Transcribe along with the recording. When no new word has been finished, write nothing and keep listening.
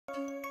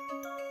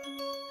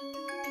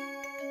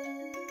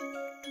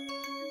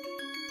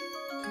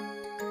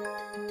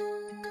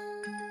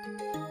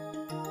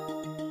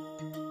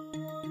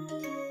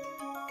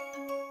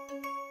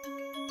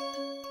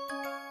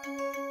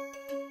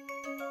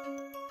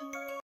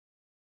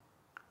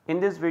In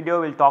this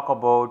video we will talk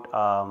about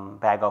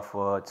bag of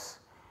words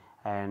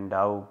and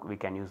how we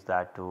can use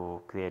that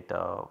to create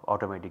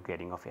automatic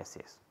grading of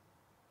essays.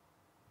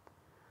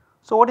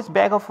 So, what is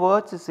bag of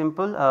words is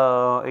simple,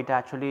 it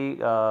actually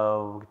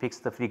picks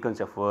the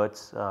frequency of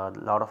words,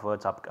 lot of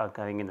words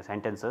occurring in the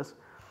sentences.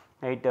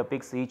 It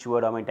picks each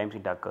word how many times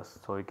it occurs.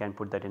 So, you can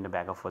put that in the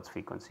bag of words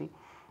frequency,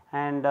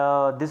 and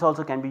this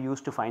also can be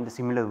used to find the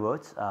similar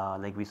words,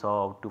 like we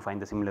saw to find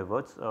the similar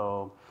words.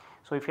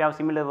 So, if you have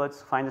similar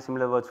words, find the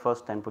similar words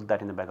first and put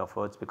that in the bag of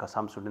words, because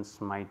some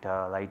students might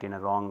write in a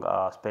wrong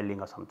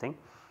spelling or something.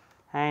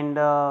 And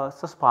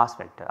so, sparse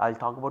vector, I will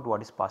talk about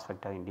what is sparse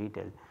vector in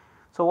detail.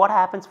 So, what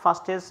happens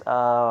first is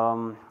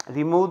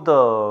remove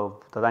the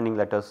running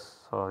letters,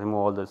 remove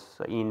all this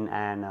in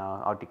and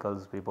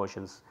articles,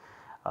 prepositions,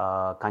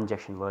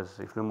 conjunction words,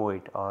 if you remove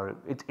it, or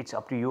it is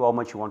up to you how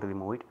much you want to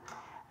remove it,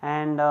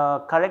 and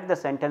correct the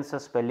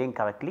sentences spelling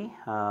correctly,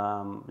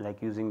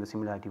 like using the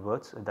similarity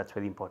words, that is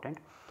very important.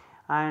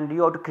 And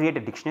you have to create a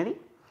dictionary.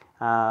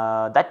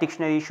 That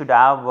dictionary should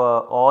have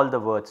all the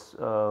words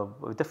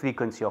with the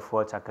frequency of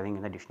words occurring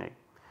in the dictionary.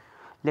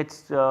 Let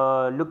us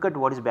look at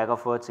what is bag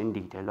of words in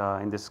detail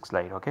in this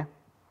slide. Okay.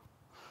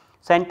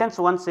 Sentence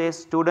 1 says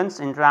students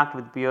interact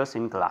with peers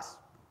in class.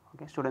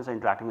 Okay. Students are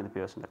interacting with the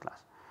peers in the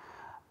class.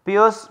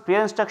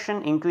 Peer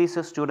instruction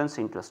increases students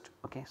interest,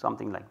 okay,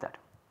 something like that.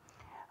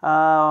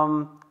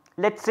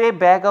 Let us say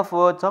bag of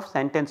words of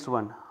sentence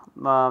 1,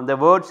 the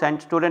word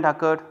student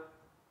occurred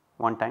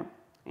one time,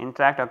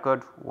 interact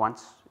occurred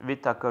once,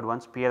 with occurred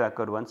once, peer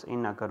occurred once,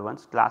 in occurred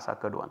once, class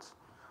occurred once.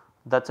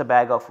 That is a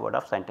bag of word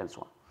of sentence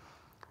 1.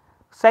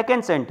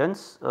 Second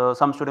sentence,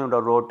 some student would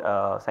have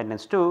wrote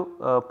sentence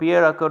 2,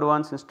 peer occurred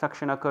once,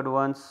 instruction occurred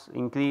once,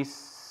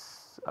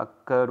 increase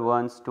occurred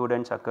once,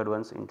 students occurred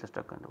once, interest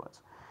occurred once.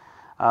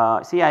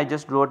 See, I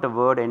just wrote a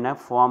word in a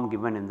form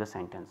given in the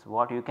sentence.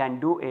 What you can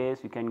do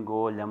is you can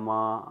go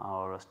lemma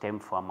or a stem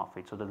form of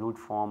it. So, the root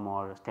form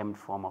or stemmed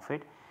form of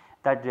it,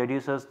 that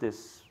reduces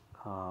this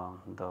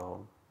the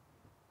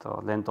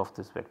length of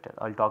this vector.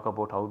 I will talk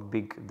about how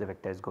big the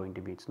vector is going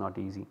to be, it is not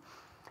easy.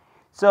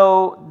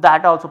 So,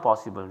 that also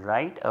possible,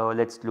 right.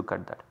 Let us look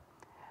at that.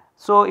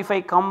 So, if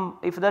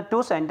the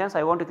two sentences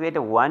I want to create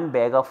a one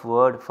bag of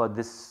word for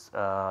this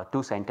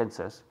two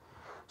sentences.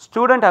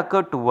 Student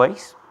occurred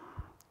twice,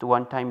 to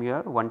one time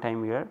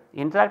here,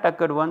 interact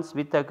occurred once,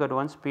 with occurred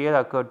once, peer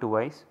occurred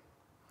twice,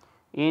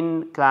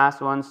 in class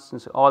once,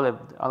 since all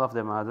of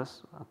them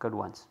others occurred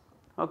once.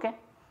 Okay.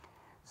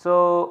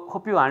 So,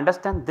 hope you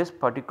understand this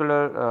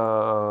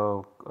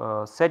particular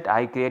set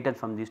I created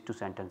from these two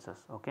sentences.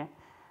 Okay.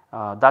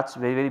 That is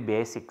very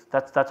basic,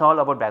 that is all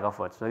about bag of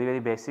words, very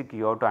basic.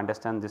 You have to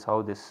understand this,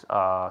 how this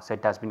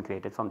set has been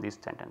created from these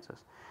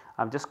sentences.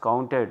 I have just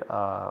counted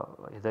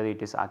whether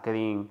it is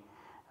occurring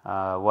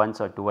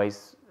once or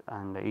twice,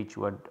 and each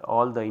word,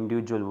 all the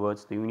individual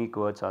words, the unique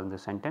words are in the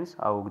sentence.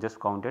 I have just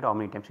counted how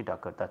many times it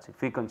occurred, that is the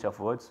frequency of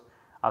words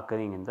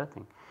occurring in the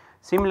thing.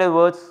 Similar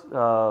words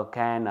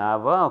can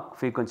have a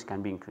frequency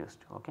can be increased.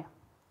 Okay.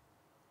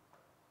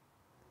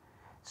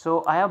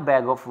 So, I have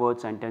bag of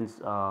words sentence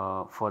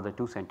for the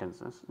two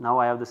sentences. Now,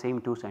 I have the same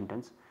two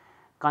sentences.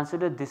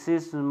 Consider this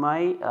is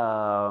my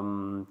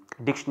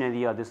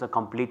dictionary, or this is a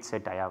complete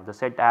set I have. The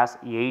set has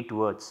 8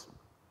 words.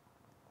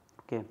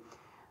 Okay.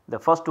 The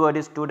first word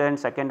is student,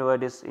 second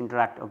word is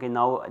interact. Okay.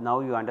 Now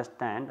you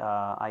understand.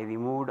 I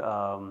removed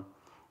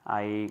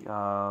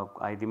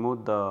I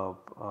removed the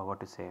what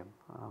to say.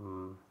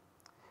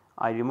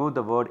 I removed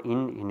the word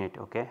in it.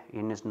 Okay.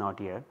 In is not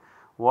here.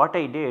 What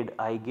I did,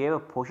 I gave a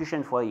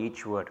position for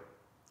each word.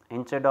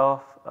 Instead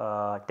of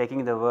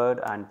taking the word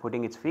and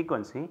putting its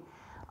frequency,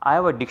 I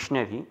have a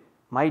dictionary.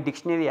 My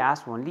dictionary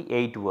has only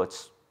 8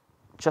 words,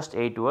 just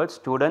 8 words.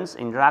 Students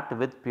interact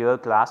with peer,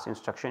 class,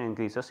 instruction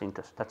increases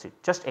interest, that is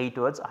it, just 8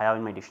 words I have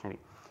in my dictionary.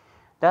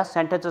 There are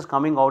sentences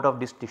coming out of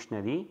this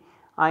dictionary.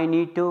 I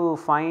need to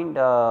find,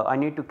 I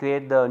need to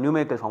create the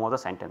numerical form of the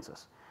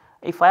sentences.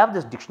 If I have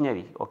this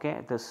dictionary,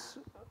 okay, this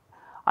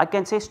I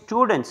can say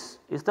students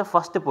is the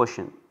first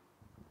portion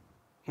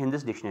in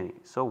this dictionary.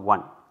 So,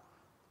 1.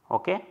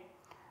 Okay.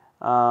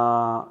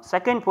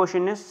 Second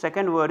portion is,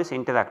 second word is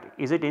interact.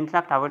 Is it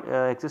interact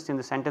exists in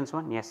the sentence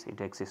 1? Yes,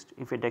 it exists.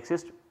 If it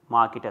exists,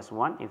 mark it as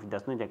 1. If it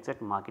does not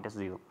exist, mark it as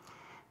 0.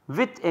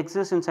 With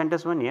exists in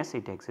sentence 1? Yes,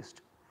 it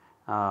exists.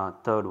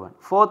 Third one.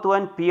 Fourth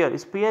one, peer.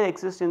 Is peer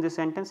exist in this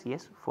sentence?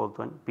 Yes. Fourth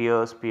one,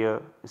 peer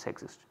is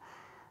exist.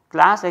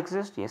 Class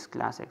exists? Yes,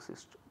 class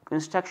exists.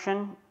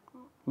 Instruction?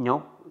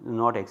 No,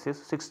 not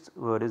exist. Sixth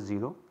word is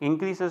 0.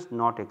 Increases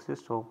not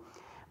exist. So,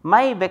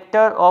 my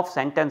vector of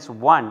sentence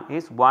 1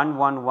 is 1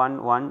 1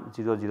 1 1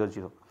 0 0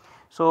 0.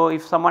 So,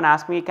 if someone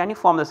asks me, can you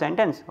form the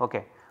sentence?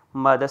 Okay.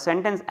 The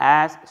sentence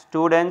as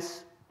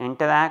students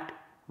interact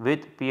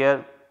with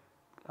peer,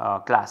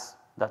 class,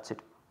 that is it.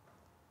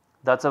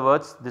 That is the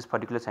words this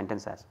particular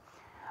sentence has.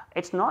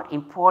 It is not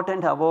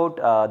important about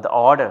the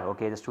order,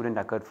 okay, the student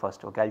occurred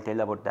first, okay, I will tell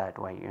about that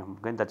why,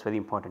 okay, that is very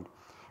important.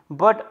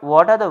 But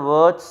what are the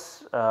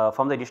words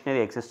from the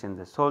dictionary exist in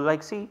this? So,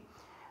 like see,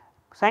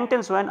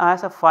 sentence 1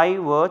 has a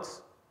 5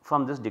 words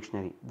from this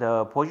dictionary. The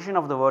position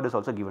of the word is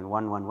also given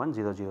 1 1 1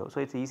 0 0. So,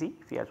 it is easy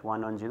if you have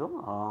 1 1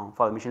 0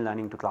 for machine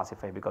learning to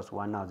classify, because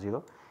 1 or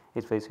 0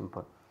 is very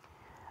simple.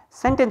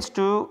 Sentence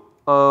 2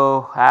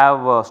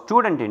 have a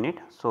student in it.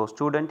 So,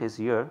 student is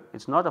here,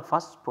 it is not the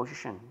first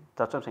position,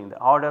 that is what I am saying,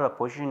 the order of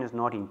position is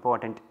not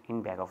important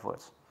in bag of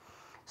words.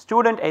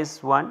 Student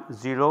is 1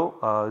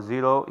 0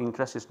 0,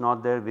 interest is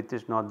not there, width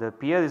is not there,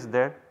 peer is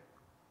there,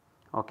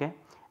 okay,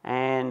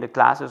 and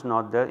class is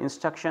not there,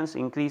 instructions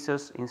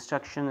increases,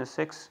 instruction is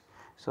 6.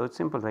 So, it is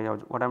simple, right.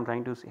 What I am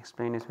trying to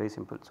explain is very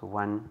simple. So,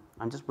 1,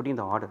 I am just putting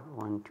the order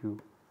 1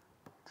 2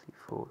 3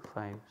 4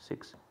 5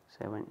 6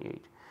 7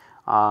 8.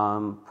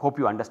 Hope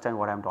you understand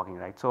what I am talking,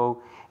 right.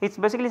 So, it is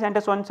basically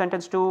sentence 1,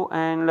 sentence 2,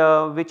 and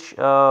which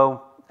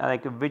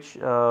words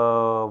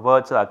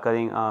are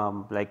occurring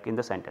like in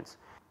the sentence.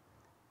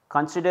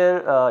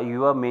 Consider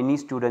you have many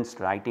students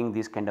writing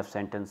these kind of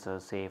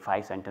sentences, say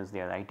 5 sentences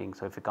they are writing.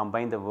 So, if you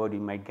combine the word, you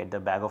might get the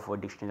bag of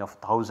word dictionary of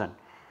 1000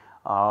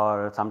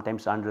 or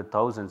sometimes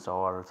 100,000,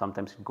 or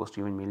sometimes it goes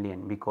to even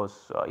million,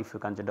 because if you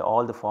consider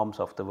all the forms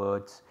of the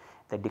words,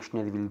 the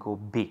dictionary will go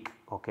big,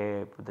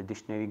 okay. The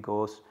dictionary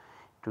goes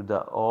to the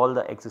all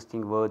the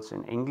existing words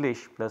in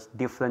English plus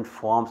different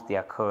forms they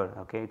occur,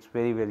 okay. It is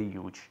very very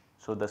huge.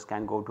 So, this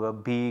can go to a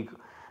big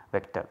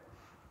vector,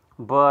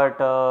 but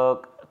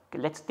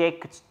let us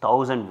take its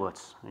 1000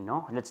 words,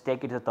 let us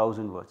take it as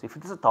 1000 words. If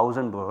it is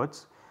 1000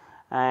 words,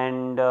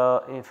 and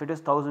if it is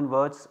 1000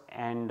 words,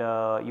 and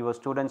your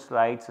students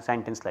writes a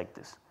sentence like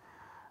this.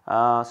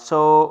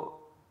 So,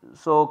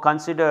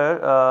 consider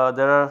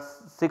there are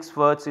 6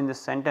 words in this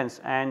sentence,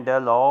 and there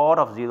are lot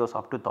of zeros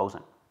up to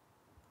 1000.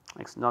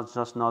 It is not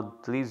just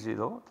not 3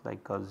 0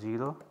 like a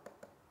 0.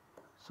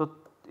 So,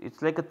 it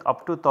is like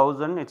up to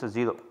 1000 it is a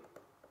 0.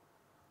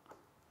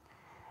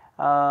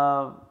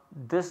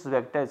 This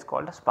vector is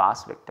called a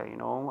sparse vector,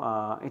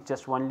 it is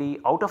just only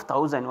out of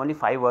 1000 only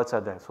 5 words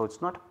are there. So, it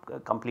is not a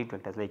complete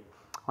vector, it is like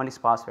only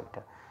sparse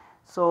vector.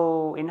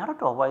 So, in order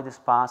to avoid the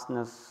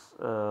sparseness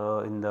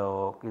in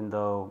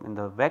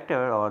the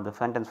vector or the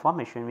sentence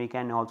formation, we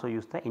can also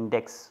use the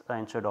index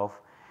instead of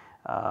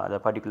the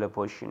particular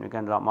position. We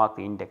can mark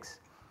the index.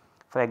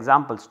 For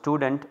example,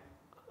 student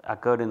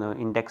occurred in the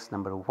index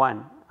number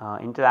 1,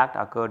 interact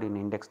occurred in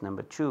index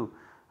number 2,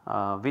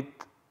 with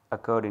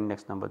occurred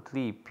index number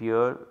 3,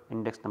 peer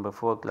index number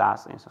 4,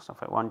 class index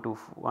number 1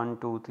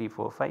 2 3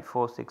 4 5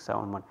 4 6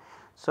 7 1.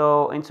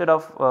 So, instead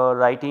of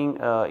writing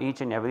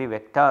each and every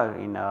vector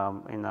in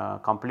a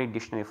complete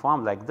dictionary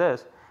form like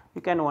this,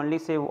 you can only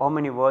say how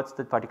many words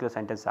the particular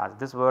sentence has.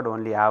 This word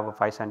only have a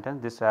 5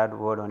 sentence, this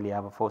word only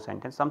have a 4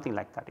 sentence, something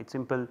like that. It is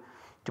simple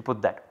to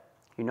put that,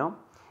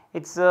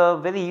 It is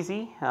very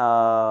easy,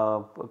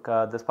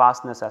 the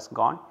sparseness has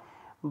gone,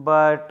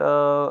 but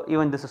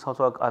even this is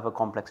also have a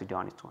complexity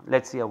on its own.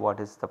 Let us see what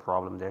is the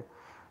problem there.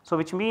 So,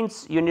 which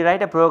means when you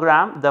write a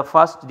program, the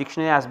first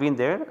dictionary has been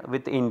there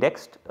with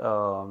indexed,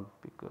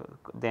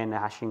 then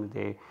hashing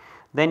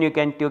then you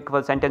can take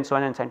for sentence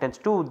 1 and sentence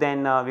 2,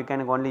 then we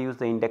can only use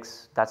the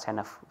index, that is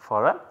enough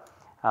for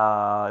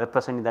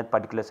representing that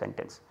particular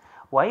sentence.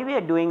 Why we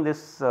are doing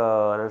this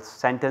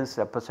sentence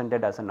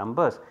represented as a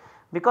numbers?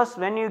 Because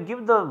when you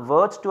give the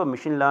words to a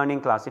machine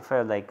learning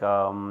classifier like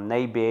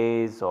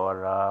Bayes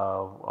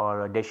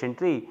or decision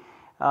tree,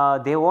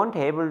 they will not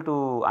able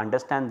to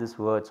understand these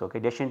words, okay.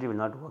 Decision tree will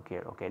not work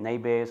here, okay.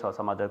 Bayes or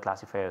some other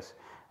classifiers,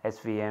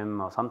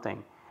 SVM or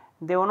something,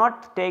 they will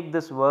not take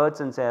these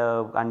words and say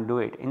and do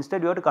it.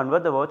 Instead, you have to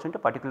convert the words into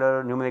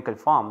particular numerical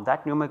form.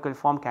 That numerical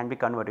form can be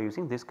converted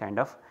using this kind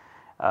of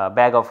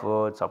bag of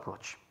words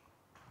approach.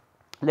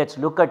 Let us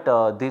look at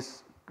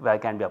this where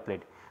can be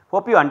applied.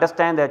 Hope you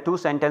understand there are 2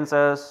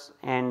 sentences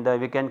and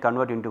we can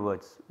convert into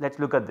words. Let us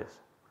look at this.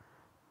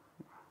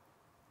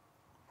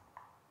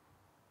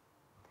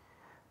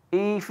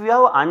 If you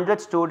have 100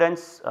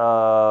 students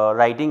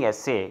writing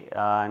essay,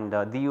 and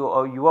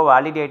you have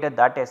validated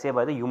that essay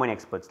by the human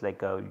experts like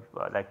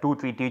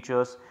 2-3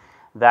 teachers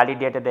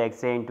validated the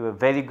essay into a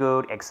very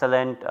good,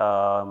 excellent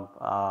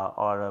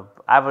or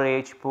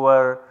average,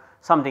 poor,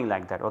 something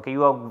like that, okay.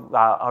 You have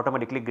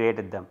automatically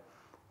graded them.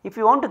 If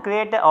you want to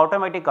create an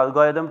automatic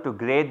algorithm to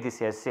grade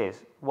these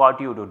essays, what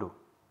you do?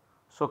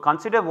 So,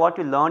 consider what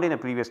you learned in the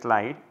previous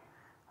slide,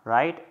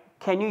 right.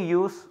 Can you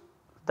use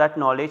that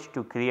knowledge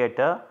to create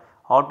a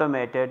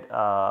automated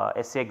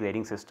essay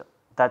grading system?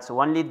 That is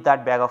only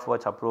that bag of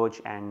words approach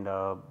and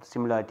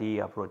similarity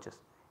approaches.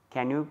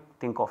 Can you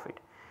think of it?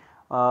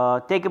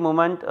 Take a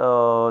moment,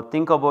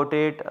 think about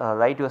it,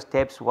 write your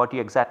steps, what you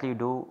exactly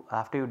do.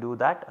 After you do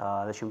that,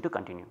 resume to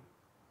continue.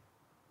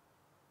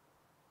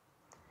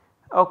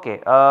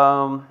 Okay,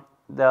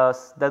 there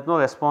is no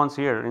response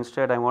here,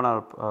 instead I want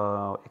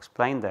to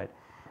explain that.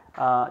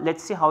 Let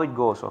us see how it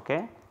goes,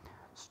 okay.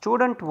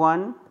 Student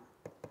 1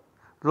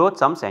 wrote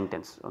some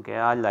sentence, okay,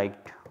 I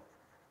liked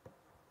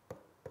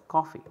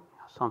coffee,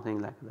 something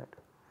like that.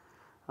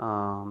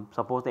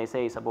 Suppose the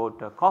essay is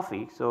about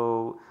coffee.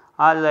 So,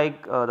 I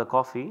like the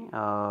coffee,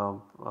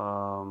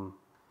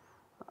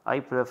 I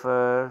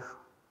prefer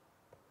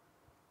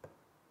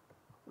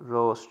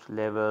roast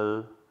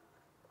level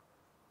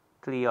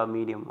 3 or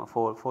medium or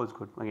 4 is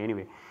good, okay,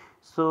 anyway.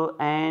 So,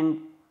 and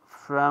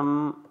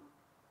from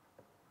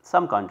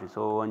some country,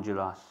 so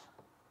Honduras,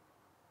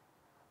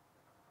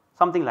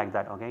 something like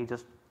that, okay, you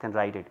just can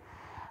write it.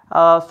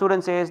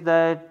 Student says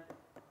that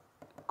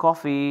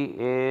coffee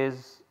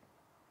is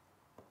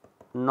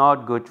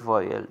not good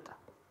for health.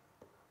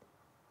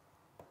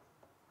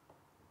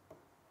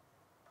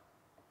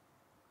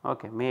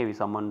 Okay, maybe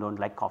someone don't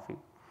like coffee,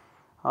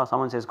 or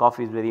someone says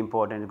coffee is very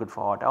important, good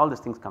for heart, all these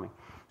things coming.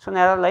 So,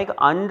 there are like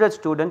 100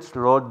 students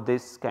wrote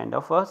this kind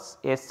of a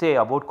essay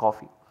about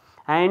coffee,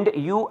 and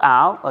you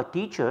have a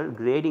teacher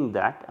grading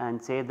that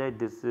and say that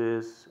this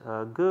is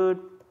good,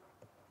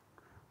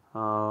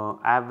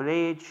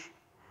 average,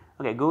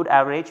 okay, good,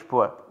 average,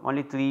 poor,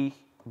 only 3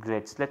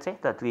 grades, let us say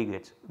the 3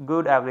 grades,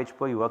 good, average,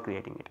 poor, you are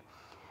creating it.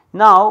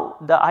 Now,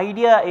 the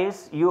idea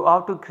is you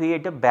have to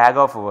create a bag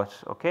of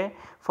words, okay.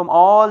 From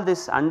all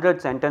these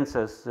 100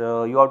 sentences,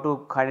 you have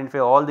to identify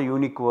all the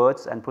unique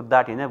words and put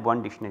that in a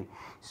one dictionary.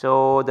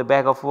 So, the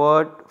bag of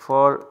word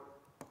for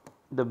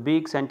the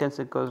big sentence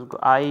equals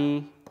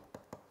I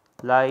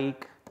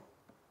like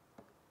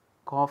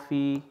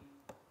coffee,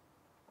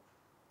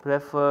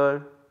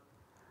 prefer,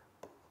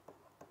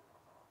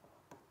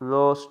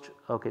 roast,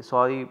 okay,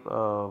 sorry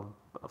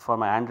for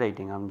my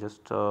handwriting, I am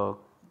just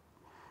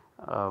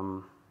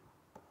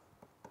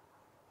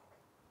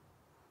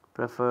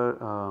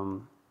prefer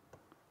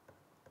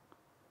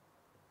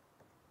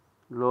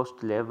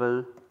roast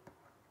level.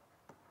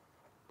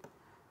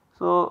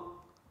 So,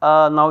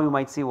 now you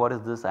might see what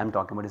is this I am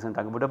talking about, I am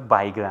talking about a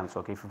bigram. So,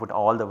 okay, if you put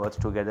all the words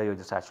together you are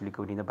just actually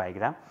creating the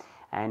bigram,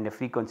 and the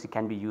frequency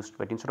can be used,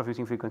 but instead of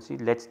using frequency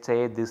let us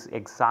say this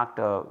exact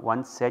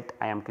one set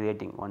I am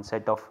creating, one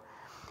set of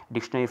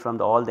dictionary from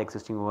all the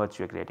existing words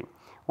you are creating.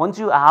 Once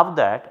you have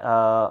that,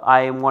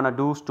 I am going to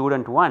do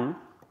student 1,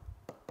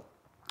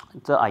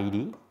 it is a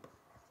ID.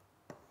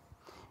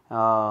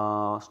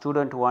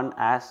 Student 1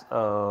 as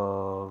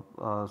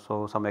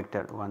so some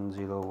vector 1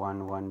 0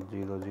 1 1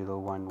 0 0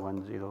 1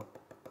 1 0,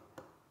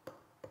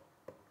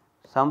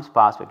 some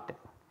sparse vector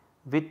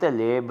with the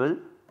label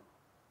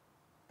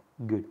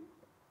good.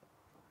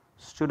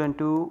 Student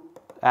 2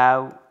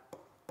 have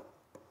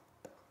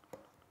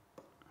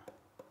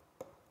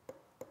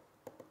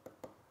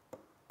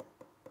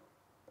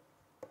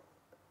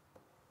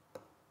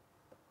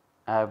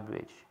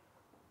average,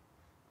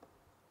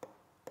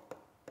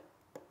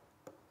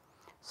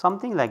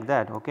 something like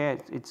that, okay.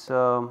 It is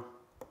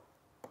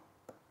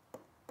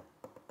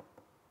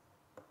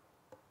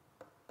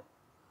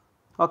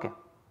okay,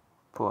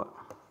 poor.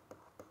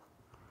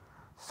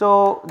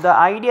 So, the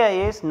idea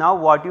is now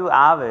what you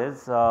have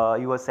is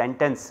your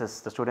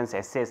sentences, the students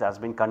essays has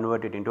been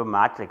converted into a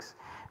matrix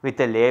with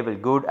a label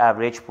good,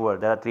 average, poor,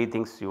 there are 3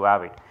 things you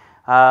have it.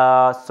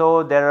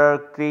 So, there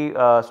are 3, it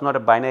is not a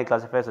binary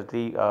classifier, so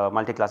 3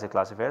 multi-classic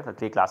classifier, so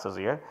 3 classes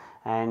here,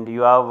 and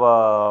you have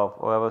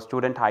a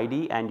student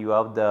ID and you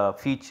have the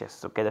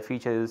features, okay. The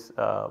feature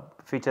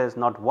is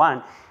not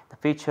one, the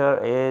feature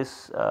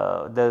is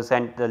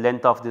the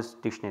length of this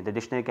dictionary, the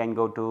dictionary can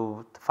go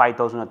to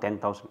 5,000 or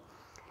 10,000.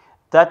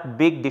 That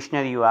big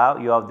dictionary you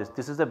have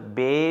this is the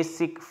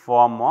basic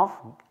form of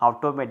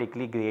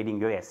automatically grading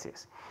your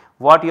essays.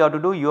 What you have to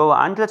do, you have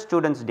 100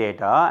 students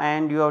data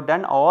and you have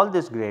done all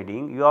this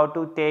grading, you have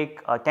to take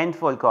a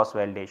tenfold cross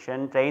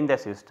validation, train the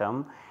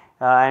system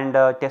and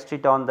test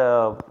it on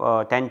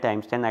the 10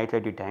 times, 10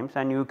 iterative times,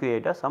 and you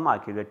create some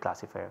accurate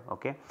classifier,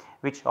 okay,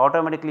 which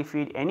automatically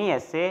feed any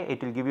essay,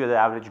 it will give you the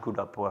average good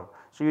or poor.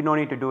 So, you no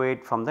need to do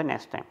it from the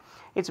next time.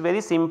 It is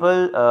very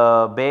simple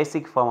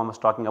basic form I was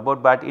talking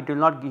about, but it will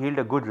not yield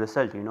a good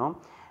result, you know.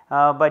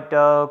 But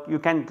you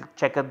can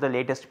check up the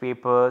latest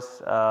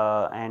papers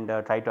and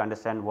try to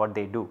understand what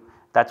they do,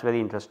 that is very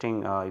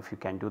interesting if you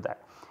can do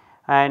that.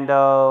 And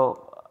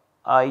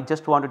I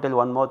just want to tell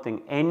one more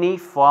thing, any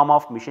form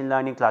of machine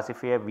learning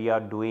classifier we are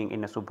doing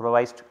in a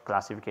supervised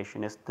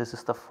classification is this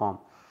is the form,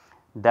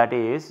 that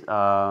is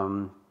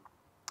a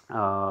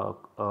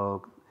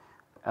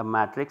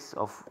matrix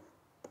of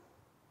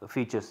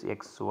features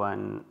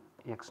x1,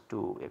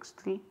 x2,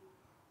 x3,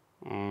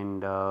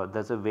 and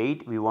there is a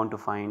weight we want to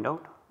find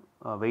out,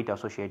 weight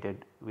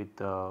associated with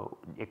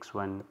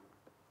x1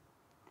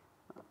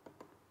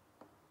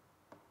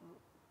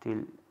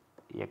 till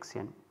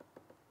xn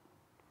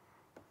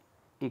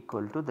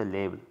equal to the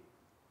label.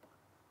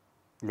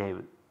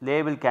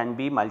 Label can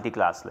be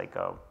multi-class like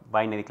a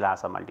binary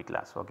class or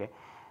multi-class, okay.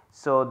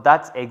 So,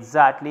 that is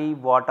exactly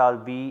what I will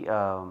be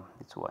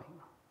it is y,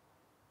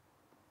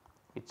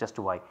 it is just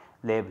y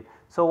label.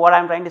 So, what I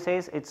am trying to say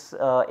is it is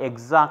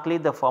exactly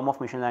the form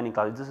of machine learning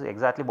class, this is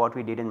exactly what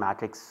we did in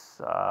matrix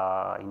in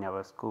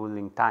our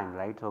schooling time,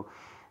 right. So,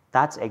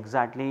 that is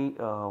exactly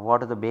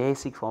what are the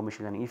basic form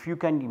machine learning. If you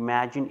can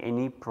imagine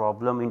any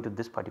problem into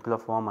this particular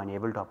form and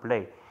able to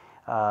apply,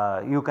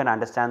 you can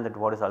understand that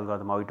what is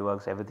algorithm, how it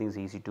works, everything is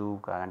easy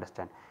to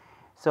understand.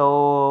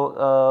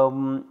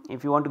 So,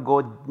 if you want to go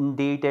in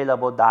detail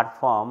about that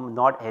form,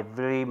 not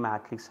every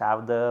matrix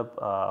have the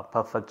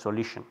perfect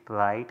solution,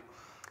 right.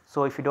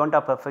 So, if you do not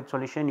have perfect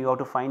solution, you have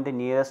to find the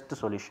nearest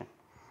solution.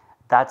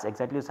 That is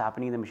exactly what is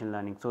happening in the machine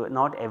learning. So,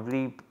 not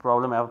every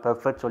problem have a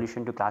perfect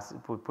solution to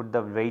put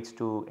the weights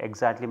to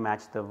exactly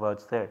match the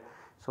words there.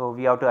 So,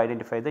 we have to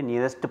identify the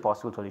nearest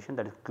possible solution,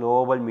 that is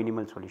global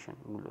minimal solution,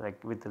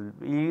 like with the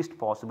least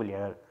possible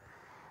error.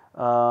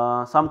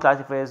 Some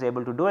classifiers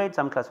able to do it,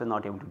 some classifiers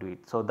not able to do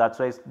it. So, that is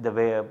why the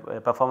way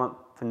performance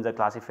in the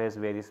classifiers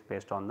varies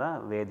based on the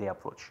way they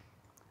approach.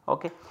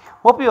 Okay.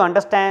 Hope you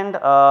understand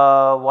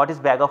what is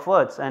bag of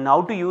words and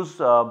how to use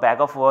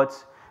bag of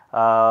words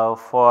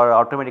for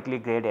automatically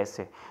grade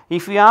essay.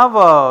 If you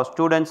have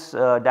students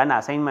done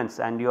assignments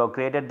and you have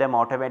graded them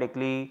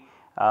automatically,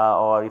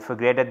 or if you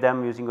graded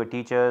them using your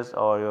teachers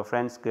or your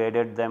friends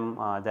graded them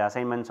the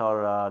assignments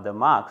or the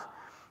marks,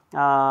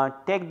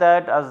 take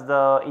that as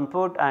the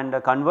input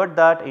and convert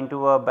that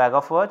into a bag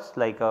of words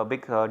like a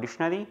big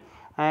dictionary,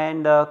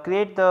 and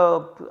create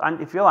the,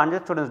 and if you have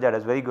 100 students, that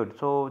is very good.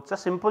 So,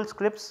 just simple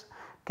scripts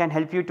can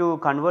help you to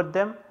convert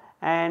them,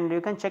 and you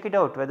can check it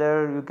out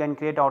whether you can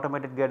create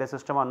automated graded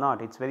system or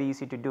not. It is very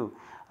easy to do.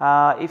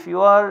 If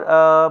you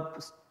are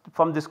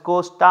from this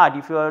course start,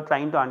 if you are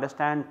trying to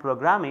understand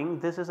programming,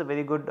 this is a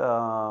very good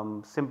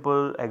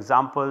simple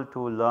example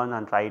to learn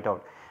and try it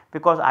out,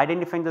 because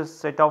identifying the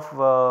set of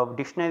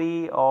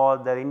dictionary or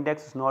the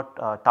index is not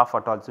tough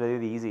at all. It is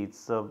very easy. It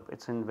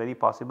is in very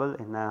possible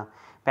in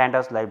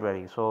pandas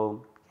library.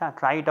 So, yeah,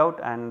 try it out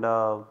and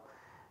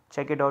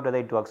check it out whether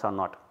it works or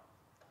not.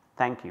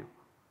 Thank you.